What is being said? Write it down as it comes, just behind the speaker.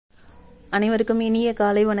அனைவருக்கும் இனிய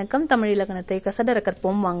காலை வணக்கம். தமிழ் இலக்கணத்தை கசடர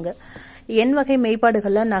கற்போம் வாங்க. எண் வகை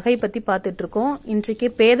மெய்ப்பாடுகள்ல நகை பத்தி பார்த்துட்டு இருக்கோம். இன்றைக்கு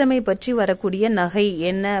பேதமை பற்றி வரக்கூடிய நகை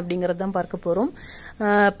என்ன அப்படிங்கறதான் பார்க்க போறோம்.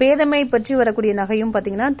 பேதமை பற்றி வரக்கூடிய நகையும்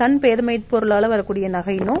பாத்தீங்கன்னா தன் பேதமை பொருளால வரக்கூடிய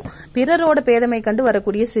நகைனும் பிறரோட பேதமை கண்டு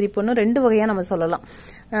வரக்கூடிய சிரிப்புன்னு ரெண்டு வகையா நம்ம சொல்லலாம்.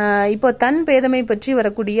 இப்போ தன் பேதமை பற்றி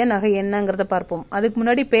வரக்கூடிய நகை என்னங்கறத பார்ப்போம். அதுக்கு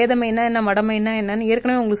முன்னாடி பேதமைனா என்ன, மடமைனா என்னன்னு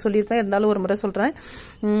ஏற்கனவே உங்களுக்கு சொல்லியிருப்பேன், இருந்தாலும் ஒரு முறை சொல்றேன்.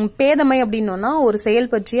 பேதமை அப்படின்னோம்னா ஒரு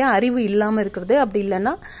செயல் பற்றிய அறிவு இல்லாம இருக்கிறது. அப்படி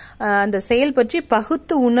இல்லைன்னா அந்த செயல் பற்றி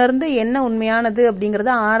பகுத்து உணர்ந்து என்ன உண்மையானது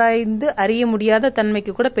அப்படிங்கறத ஆராய்ந்து அறிய முடியாத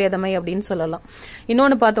தன்மைக்கு கூட பேதமை அப்படின்னு சொல்லலாம்.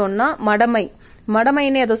 இன்னொன்னு பார்த்தோம்னா மடமை.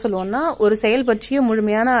 மடமைன்னு எதை சொல்லுவோம்னா ஒரு செயல் பற்றிய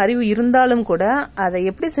முழுமையான அறிவு இருந்தாலும் கூட அதை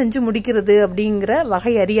எப்படி செஞ்சு முடிக்கிறது அப்படிங்கிற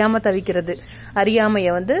வகை அறியாம தவிக்கிறது,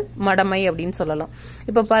 அறியாமைய மடமை அப்படின்னு சொல்லலாம்.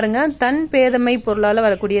 இப்ப பாருங்க, தன் பேதமை பொருளால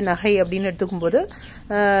வரக்கூடிய நகை அப்படின்னு எடுத்துக்கும் போது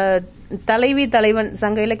தலைவி தலைவன்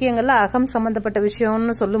சங்க இலக்கியங்கள்ல அகம் சம்பந்தப்பட்ட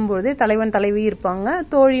விஷயம்னு சொல்லும் போது தலைவன் தலைவி இருப்பாங்க,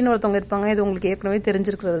 தோழின்னு ஒருத்தவங்க இருப்பாங்க. இது உங்களுக்கு ஏற்கனவே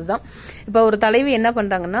தெரிஞ்சிருக்கிறது தான். இப்ப ஒரு தலைவி என்ன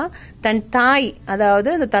பண்றாங்கன்னா தன் தாய்,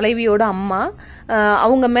 அதாவது அந்த தலைவியோட அம்மா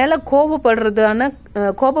அவங்க மேல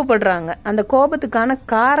கோபப்படுறாங்க. அந்த கோபத்துக்கான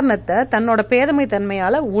காரணத்தை தன்னோட பேதமை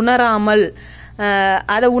தன்மையால உணராமல்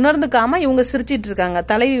அதை உணர்ந்துக்காம இவங்க சிரிச்சிட்டு இருக்காங்க.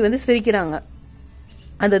 தலைவி சிரிக்கிறாங்க.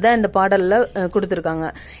 அதுதான் இந்த பாடல்ல கொடுத்திருக்காங்க.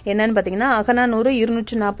 என்னன்னு பாத்தீங்கன்னா அகநானூறு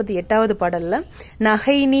 248வது பாடல்ல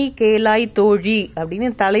நகை நீ கேளாய் தோழி அப்படின்னு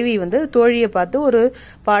தலைவி தோழியை பார்த்து ஒரு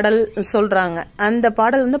பாடல் சொல்றாங்க. அந்த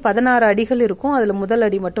பாடல் 16 அடிகள் இருக்கும். அதுல முதல்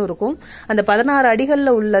அடி மட்டும் இருக்கும். அந்த 16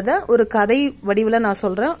 அடிகள்ல உள்ளத ஒரு கதை வடிவுல நான்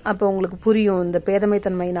சொல்றேன். அப்ப உங்களுக்கு புரியும் இந்த பேதமை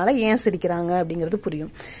தன்மையினால ஏன் சிரிக்கிறாங்க அப்படிங்கிறது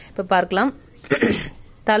புரியும். இப்ப பார்க்கலாம்.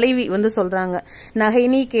 தலைவி சொல்றாங்க, நகை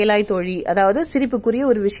நீ கேளாய் தோழி, அதாவது சிரிப்புக்குரிய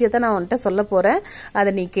ஒரு விஷயத்த நான் உன்கிட்ட சொல்ல போறேன், அதை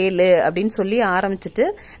நீ கேளு அப்படின்னு சொல்லி ஆரம்பிச்சுட்டு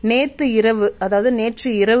நேற்று இரவு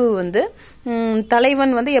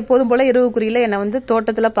தலைவன் எப்போதும் போல இரவுக்குறியில என்ன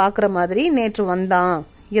தோட்டத்துல பாக்குற மாதிரி நேற்று வந்தான்.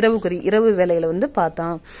 இரவு வேலையில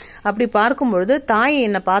பார்த்தான். அப்படி பார்க்கும்பொழுது தாய்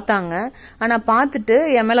என்ன பார்த்தாங்க. ஆனா பார்த்துட்டு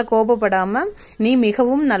என் மேல கோபப்படாம நீ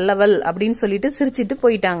மிகவும் நல்லவள் அப்படின்னு சொல்லிட்டு சிரிச்சிட்டு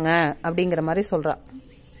போயிட்டாங்க அப்படிங்கிற மாதிரி சொல்றா.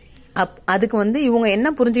 அதுக்கு இவங்க என்ன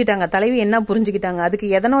புரிஞ்சுக்கிட்டாங்க, தலைவி என்ன புரிஞ்சுக்கிட்டாங்க, அதுக்கு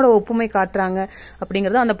எதனோட ஒப்புமை காட்டுறாங்க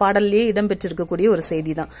அப்படிங்கறது அந்த பாடல்லையே இடம்பெற்றிருக்கக்கூடிய ஒரு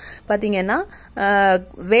செய்தி தான். பாத்தீங்கன்னா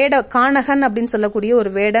கானகன் அப்படின்னு சொல்லக்கூடிய ஒரு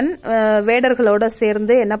வேடர்களோட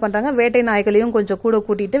சேர்ந்து என்ன பண்றாங்க, வேட்டை நாய்களையும் கொஞ்சம் கூட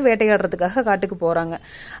கூட்டிட்டு வேட்டையாடுறதுக்காக காட்டுக்கு போறாங்க.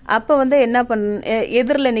 அப்ப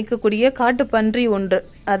எதிரில் நிக்கக்கூடிய காட்டு பன்றி ஒன்று,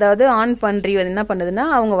 அதாவது ஆண் பன்றி என்ன பண்ணுதுன்னா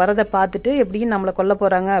அவங்க வரதை பார்த்துட்டு எப்படியும் நம்மளை கொல்ல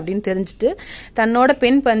போறாங்க அப்படின்னு தெரிஞ்சுட்டு தன்னோட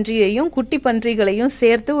பெண் பன்றியையும் குட்டி பன்றிகளையும்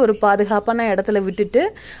சேர்த்து ஒரு பாதுகாப்பான இடத்துல விட்டுட்டு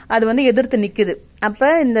அது எதிர்த்து நிக்குது. அப்ப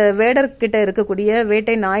இந்த வேடர்கிட்ட இருக்கக்கூடிய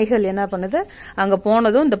வேட்டை நாய்கள் என்ன பண்ணுது, அங்க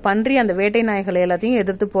போனதும் இந்த பன்றி அந்த வேட்டை நாய்களை எல்லாத்தையும்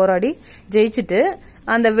எதிர்த்து போராடி ஜெயிச்சுட்டு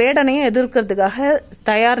அந்த வேடனையும் எதிர்க்கிறதுக்காக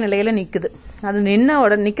தயார் நிலையில நிக்குது. அது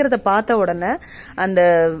நிக்கிறத பார்த்த உடனே அந்த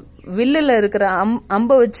வில்லுல இருக்கிற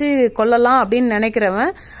அம்ப வச்சு கொல்லலாம் அப்படின்னு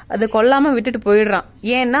நினைக்கிறவன் அது கொல்லாம விட்டுட்டு போயிடுறான்.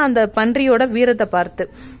 ஏன்னா அந்த பன்றியோட வீரத்தை பார்த்து.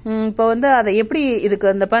 இப்ப அதை எப்படி இதுக்கு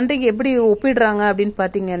அந்த பன்றிக்கு எப்படி ஒப்பிடுறாங்க அப்படின்னு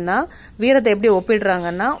பாத்தீங்கன்னா, வீரத்தை எப்படி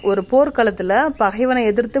ஒப்பிடுறாங்கன்னா, ஒரு போர்க்களத்துல பகைவனை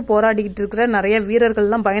எதிர்த்து போராடிக்கிட்டு இருக்கிற நிறைய வீரர்கள்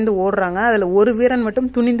எல்லாம் பயந்து ஓடுறாங்க. அதுல ஒரு வீரன்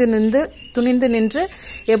மட்டும் துணிந்து நின்று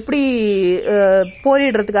எப்படி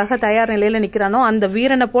போரிடுறதுக்காக தயார் நிலையில நிக்கிறானோ அந்த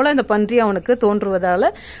வீரனை போல இந்த பன்றி அவனுக்கு தோன்றுவதால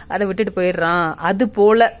அதை விட்டுட்டு போயிடுறான். அது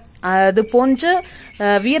போன்ற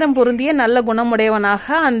வீரம் பொருந்திய நல்ல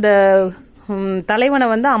குணமுடையவனாக அந்த தலைவனை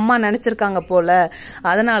அம்மா நினைச்சிருக்காங்க போல,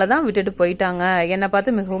 அதனாலதான் விட்டுட்டு போயிட்டாங்க, என்னை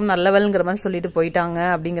பார்த்து மிகவும் நல்லவள்ங்கிற மாதிரி சொல்லிட்டு போயிட்டாங்க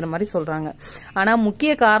அப்படிங்கிற மாதிரி சொல்றாங்க. ஆனா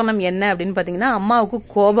முக்கிய காரணம் என்ன அப்படின்னு பாத்தீங்கன்னா அம்மாவுக்கு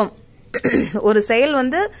கோபம். ஒரு செயல்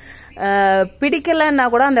பிடிக்கலன்னா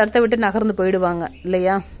கூட அந்த இடத்த விட்டு நகர்ந்து போயிடுவாங்க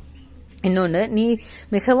இல்லையா. இன்னொன்னு, நீ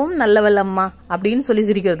மிகவும் நல்லவள் அம்மா அப்படின்னு சொல்லி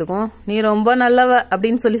சிரிக்கிறதுக்கும் நீ ரொம்ப நல்லவ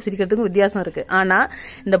அப்படின்னு சொல்லி சிரிக்கிறதுக்கும் வித்தியாசம் இருக்கு. ஆனா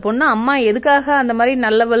இந்த பொண்ணு அம்மா எதுக்காக அந்த மாதிரி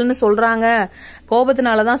நல்லவள்னு சொல்றாங்க,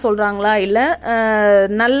 கோபத்தினாலதான் சொல்றாங்களா இல்ல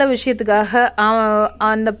நல்ல விஷயத்துக்காக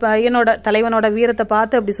அந்த பையனோட தலைவனோட வீரத்தை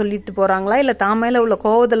பார்த்து அப்படி சொல்லிட்டு போறாங்களா இல்ல தான் மேல உள்ள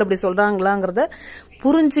கோபத்தில் அப்படி சொல்றாங்களாங்கிறத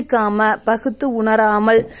புரிஞ்சுக்காம பகுத்து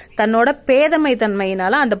உணராமல் தன்னோட பேதமை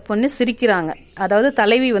தன்மையினால அந்த பொண்ணு சிரிக்கிறாங்க. அதாவது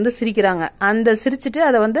தலைவி சிரிக்கிறாங்க. அந்த சிரிச்சுட்டு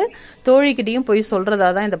அதை தோழிக்கிட்டையும் போய்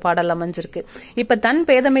சொல்றதாதான் இந்த பாடல் அமைஞ்சிருக்கு. இப்ப தன்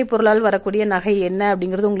பேதமை பொருளால் வரக்கூடிய நகை என்ன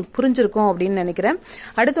அப்படிங்கறது உங்களுக்கு புரிஞ்சிருக்கும் அப்படின்னு நினைக்கிறேன்.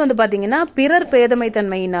 அடுத்து பாத்தீங்கன்னா பிறர் பேதமை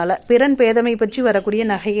தன்மையினால பிறன் பேதமை பற்றி வரக்கூடிய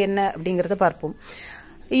நகை என்ன அப்படிங்கறத பார்ப்போம்.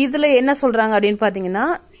 இதுல என்ன சொல்றாங்க அப்படின்னு பாத்தீங்கன்னா,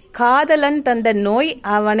 காதலன் தந்த நோய்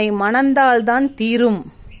அவனை மணந்தால்தான் தீரும்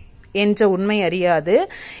என்ற உண்மை அறியாது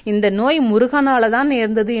இந்த நோய் முருகனாலதான்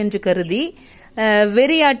நேர்ந்தது என்று கருதி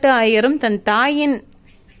வெறியாட்டு ஆயரும் தன்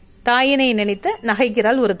தாயினை நினைத்து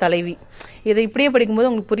நகைக்கிறாள் ஒரு தலைவி. இதை இப்படியே படிக்கும்போது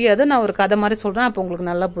உங்களுக்கு புரியாது, நான் ஒரு கதை மாதிரி சொல்றேன், அப்ப உங்களுக்கு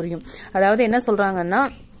நல்லா புரியும். அதாவது என்ன சொல்றாங்கன்னா,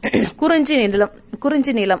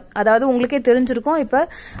 குறிஞ்சி நிலம் அதாவது உங்களுக்கே தெரிஞ்சிருக்கும். இப்ப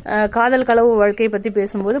காதல் களவு வாழ்க்கையை பத்தி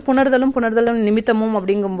பேசும்போது புணர்தலும் நிமித்தமும்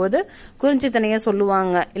அப்படிங்கும்போது குறிஞ்சி தனைய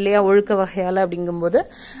சொல்லுவாங்க இல்லையா, ஒழுக்க வகையால. அப்படிங்கும்போது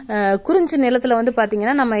குறிஞ்சி நிலத்துல வந்து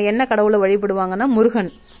பாத்தீங்கன்னா நம்ம என்ன கடவுளை வழிபடுவாங்கன்னா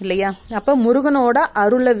முருகன் இல்லையா. அப்ப முருகனோட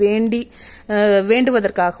அருளை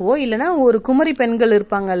வேண்டுவதற்காகவோ இல்லைன்னா ஒரு குமரி பெண்கள்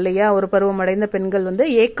இருப்பாங்க இல்லையா, ஒரு பருவமடைந்த பெண்கள் வந்து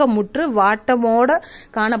ஏக்கமுற்று வாட்டமோட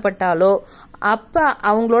காணப்பட்டாலோ அப்ப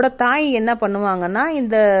அவங்களோட தாய் என்ன பண்ணுவாங்கன்னா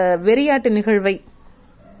இந்த வெறியாட்டு நிகழ்வை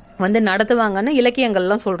வந்து நடத்துவாங்கன்னு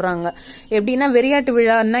இலக்கியங்கள்லாம் சொல்றாங்க. எப்படின்னா வெறியாட்டு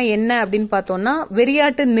விழான்னா என்ன அப்படின்னு பார்த்தோம்னா,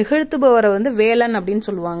 வெறியாட்டு நிகழ்த்துபவரை வந்து வேலன் அப்படின்னு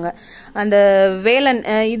சொல்லுவாங்க. அந்த வேலன்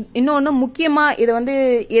இன்னொன்னு முக்கியமா இதை வந்து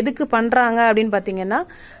எதுக்கு பண்றாங்க அப்படின்னு பாத்தீங்கன்னா,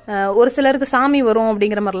 ஒரு சிலருக்கு சாமி வரும்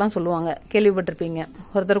அப்படிங்கிற மாதிரிலாம் சொல்லுவாங்க, கேள்விப்பட்டிருப்பீங்க.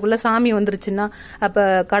 ஒருத்தருக்குள்ள சாமி வந்துருச்சுன்னா அப்ப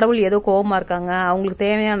கடவுள் ஏதோ கோபமா இருக்காங்க, அவங்களுக்கு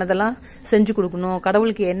தேவையானதெல்லாம் செஞ்சு கொடுக்கணும்,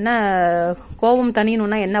 கடவுளுக்கு என்ன கோபம்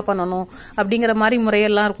தணியணும்னா என்ன பண்ணணும் அப்படிங்கிற மாதிரி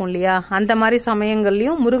முறையெல்லாம் இருக்கும் இல்லையா. அந்த மாதிரி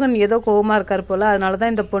சமயங்கள்லயும் முருகன் ஏதோ கோபமா இருக்காரு போல,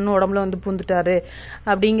 அதனாலதான் இந்த பொண்ணு உடம்புல வந்து பூந்துட்டாரு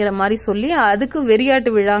அப்படிங்கிற மாதிரி சொல்லி அதுக்கு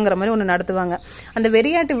வெறியாட்டு விழாங்கிற மாதிரி ஒண்ணு நடத்துவாங்க. அந்த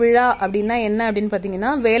வெறியாட்டு விழா அப்படின்னா என்ன அப்படின்னு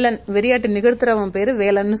பாத்தீங்கன்னா, வேலன் வெறியாட்டு நிகழ்த்துறவன் பேரு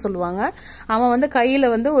வேலன்னு சொல்லுவாங்க. அவன் வந்து கையில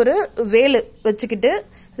வந்து ஒரு வேலு வச்சுக்கிட்டு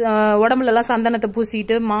உடம்புல எல்லாம் சந்தனத்தை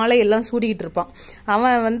பூசிட்டு மாலை எல்லாம் சூடிக்கிட்டு இருப்பான்.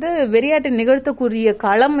 அவன் வந்து வெறியாட்டு நிகழ்த்தக்கூடிய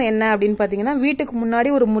களம் என்ன அப்படின்னு பாத்தீங்கன்னா, வீட்டுக்கு முன்னாடி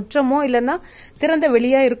ஒரு முற்றமோ இல்லைன்னா திறந்த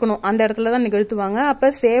வெளியா இருக்கணும், அந்த இடத்துலதான் நிகழ்த்துவாங்க.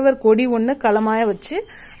 அப்ப சேவர் கொடி ஒண்ணு களமாய வச்சு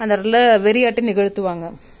அந்த இடத்துல வெறியாட்டு நிகழ்த்துவாங்க.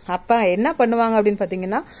 அப்ப என்ன பண்ணுவாங்க அப்படின்னு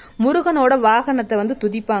பாத்தீங்கன்னா, முருகனோட வாகனத்தை வந்து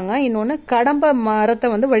துதிப்பாங்க, இன்னொன்னு கடம்ப மரத்தை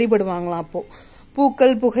வந்து வழிபடுவாங்களாம். அப்போ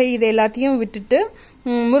பூக்கள் புகை இது எல்லாத்தையும் விட்டுட்டு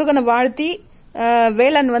முருகனை வாழ்த்தி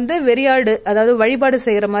வேலன் வந்து வெறியாடு அதாவது வழிபாடு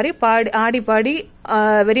செய்யற மாதிரி ஆடி பாடி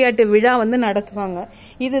வெறியாட்டு விழா வந்து நடத்துவாங்க.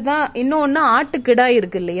 இதுதான். இன்னொன்னு ஆட்டுக்கிடாய்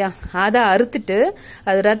இருக்கு இல்லையா, அதை அறுத்துட்டு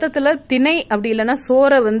அது ரத்தத்துல திணை அப்படி இல்லைன்னா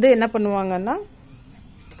சோறை வந்து என்ன பண்ணுவாங்கன்னா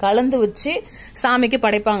கலந்து வச்சு சாமிக்கு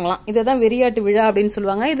படைப்பாங்களாம். இதுதான் வெறியாட்டு விழா அப்படின்னு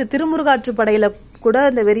சொல்லுவாங்க. இது திருமுருகாற்று படையில கூட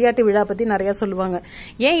இந்த வெறியாட்டு விழா பத்தி நிறைய சொல்லுவாங்க.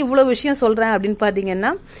 ஏன் இவ்வளவு விஷயம் சொல்றேன் அப்படின்னு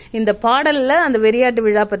பாத்தீங்கன்னா, இந்த பாடல்ல அந்த வெறியாட்டு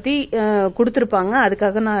விழா பத்தி கொடுத்திருப்பாங்க,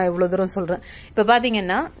 அதுக்காக நான் இவ்வளவு தூரம் சொல்றேன். இப்ப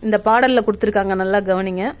பாத்தீங்கன்னா இந்த பாடல்ல கொடுத்திருக்காங்க, நல்லா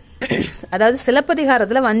கவனிங்க. அதாவது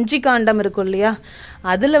சிலப்பதிகாரத்துல வஞ்சி காண்டம் இருக்கும் இல்லையா,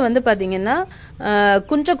 அதுல வந்து பாத்தீங்கன்னா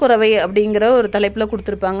குஞ்சக்குறவை அப்படிங்கிற ஒரு தலைப்புல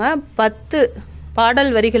கொடுத்திருப்பாங்க. 10 பாடல்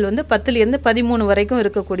வரிகள் வந்து 10லிருந்து 13 வரைக்கும்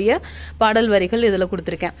இருக்கக்கூடிய பாடல் வரிகள் இதுல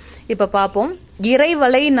கொடுத்திருக்கேன். இப்ப பாப்போம்.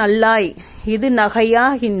 இறைவளை நல்லாய் இது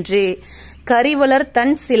நகையாகின்றே, கரிவளர்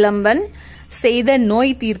தன் சிலம்பன் செய்த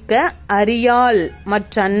நோய் தீர்க்க அறியாள்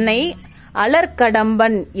மற்றன்னை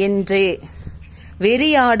அலர்கடம்பன் என்றே,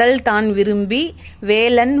 வெறியாடல் தான் விரும்பி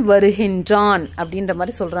வேலன் வருகின்றான் அப்படின்ற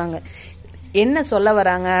மாதிரி சொல்றாங்க. என்ன சொல்ல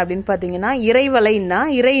வராங்க அப்படின்னு பாத்தீங்கன்னா, இறைவளைன்னா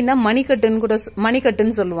இறைனா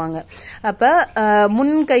மணிக்கட்டுன்னு சொல்லுவாங்க. அப்ப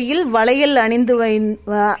முன் கையில் வளையல் அணிந்து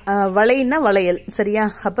வளைனா வளையல் சரியா.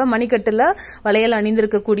 அப்ப மணிக்கட்டுல வளையல்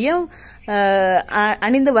அணிந்திருக்கக்கூடிய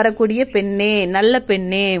அணிந்து வரக்கூடிய பெண்ணே, நல்ல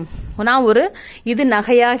பெண்ணே, நான் ஒரு இது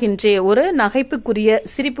நகையாகின்றே, ஒரு நகைப்புக்குரிய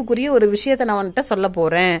சிரிப்புக்குரிய ஒரு விஷயத்தை நான் வந்துட்டு சொல்ல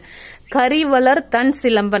போறேன். கரிவளர் தன்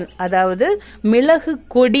சிலம்பன் அதாவது மிளகு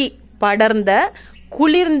கொடி படர்ந்த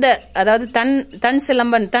குளிர்ந்த அதாவது தன்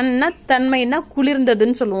சிலம்பன், தன்னா தன்மைனா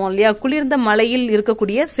குளிர்ந்ததுன்னு சொல்லுவோம் இல்லையா. குளிர்ந்த மலையில்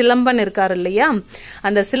இருக்கக்கூடிய சிலம்பன் இருக்காரு இல்லையா,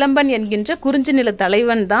 அந்த சிலம்பன் என்கின்ற குறிஞ்சி நில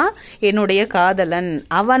தலைவன் தான் என்னுடைய காதலன்.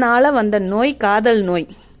 அவனால வந்த நோய் காதல் நோய்,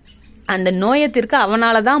 அந்த நோயத்திற்கு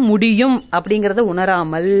அவனாலதான் முடியும் அப்படிங்கறத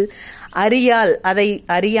உணராமல், அறியால் அதை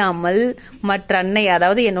அறியாமல் மற்ற அன்னை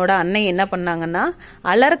அதாவது என்னோட அன்னை என்ன பண்ணாங்கன்னா,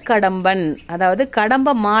 அலர்கடம்பன் அதாவது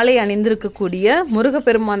கடம்ப மாலை அணிந்திருக்கக்கூடிய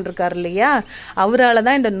முருகப்பெருமான் இருக்காரு இல்லையா,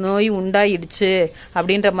 அவராலதான் இந்த நோய் உண்டாயிடுச்சு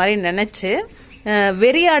அப்படின்ற மாதிரி நினைச்சு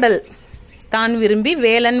வெறியாடல் தான் விரும்பி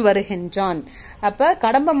வேலன் வருகின்றான். அப்ப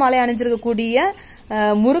கடம்ப மாலை அணிஞ்சிருக்கக்கூடிய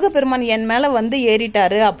முருகப்பெருமான் என் மேல வந்து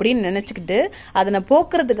ஏறிட்டாரு அப்படின்னு நினைச்சுக்கிட்டு அதனை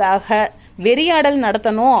போக்குறதுக்காக வெறியாடல்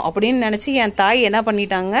நடத்தணும் அப்படின்னு நினைச்சு என் தாய் என்ன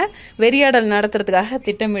பண்ணிட்டாங்க, வெறியாடல் நடத்துறதுக்காக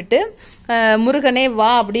திட்டமிட்டு முருகனே வா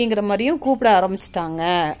அப்படிங்கிற மாதிரியும் கூப்பிட ஆரம்பிச்சிட்டாங்க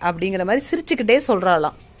அப்படிங்கிற மாதிரி சிரிச்சுக்கிட்டே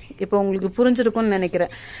சொல்றாளாம். இப்போ உங்களுக்கு புரிஞ்சிருக்கும்னு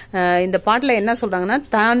நினைக்கிறேன். இந்த பாட்டுல என்ன சொல்றாங்கன்னா,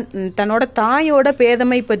 தன்னோட தாயோட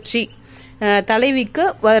பேதமை பற்றி தலைவிக்கு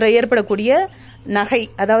ஏற்படக்கூடிய நகை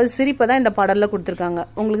அதாவது சிரிப்பை தான் இந்த பாடல்ல கொடுத்திருக்காங்க.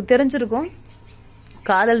 உங்களுக்கு தெரிஞ்சிருக்கும்,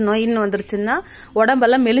 காதல் நோயின்னு வந்துருச்சுன்னா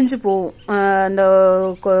உடம்பெல்லாம் மெலிஞ்சு போகும். அந்த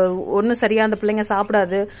ஒன்றும் சரியா அந்த பிள்ளைங்க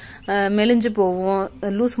சாப்பிடாது, மெலிஞ்சு போகும்,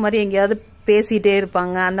 லூஸ் மாதிரி எங்கேயாவது பேசிட்டே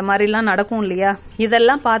இருப்பாங்க, அந்த மாதிரிலாம் நடக்கும் இல்லையா?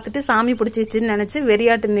 இதெல்லாம் பார்த்துட்டு சாமி பிடிச்சிச்சுன்னு நினைச்சு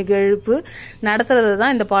வெறியாட்டு நிகழ்வு நடத்துறது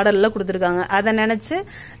தான் இந்த பாடல்ல கொடுத்துருக்காங்க. அதை நினைச்சு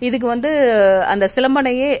இதுக்கு அந்த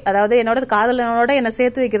சிலம்பனையே, அதாவது என்னோட காதலனோட என்னை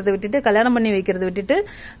சேர்த்து வைக்கிறத விட்டுட்டு, கல்யாணம் பண்ணி வைக்கிறத விட்டுட்டு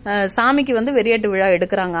சாமிக்கு வெறியாட்டு விழா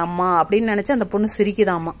எடுக்கிறாங்க அம்மா அப்படின்னு நினைச்சு அந்த பொண்ணு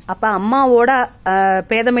சிரிக்குதாமா. அப்ப அம்மாவோட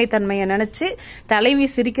பேதமை தன்மையை நினைச்சு தலைவி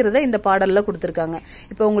சிரிக்கிறத இந்த பாடல்ல கொடுத்திருக்காங்க.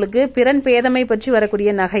 இப்ப உங்களுக்கு பிறன் பேதமை பற்றி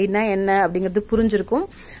வரக்கூடிய நகைன்னா என்ன அப்படிங்கிறது புரிஞ்சிருக்கும்.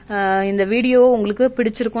 இந்த வீடியோ உங்களுக்கு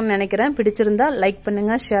பிடிச்சிருக்கும்னு நினைக்கிறேன். பிடிச்சிருந்தா லைக்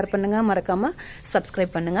பண்ணுங்க, ஷேர் பண்ணுங்க, மறக்காம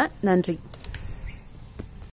சப்ஸ்கிரைப் பண்ணுங்க. நன்றி.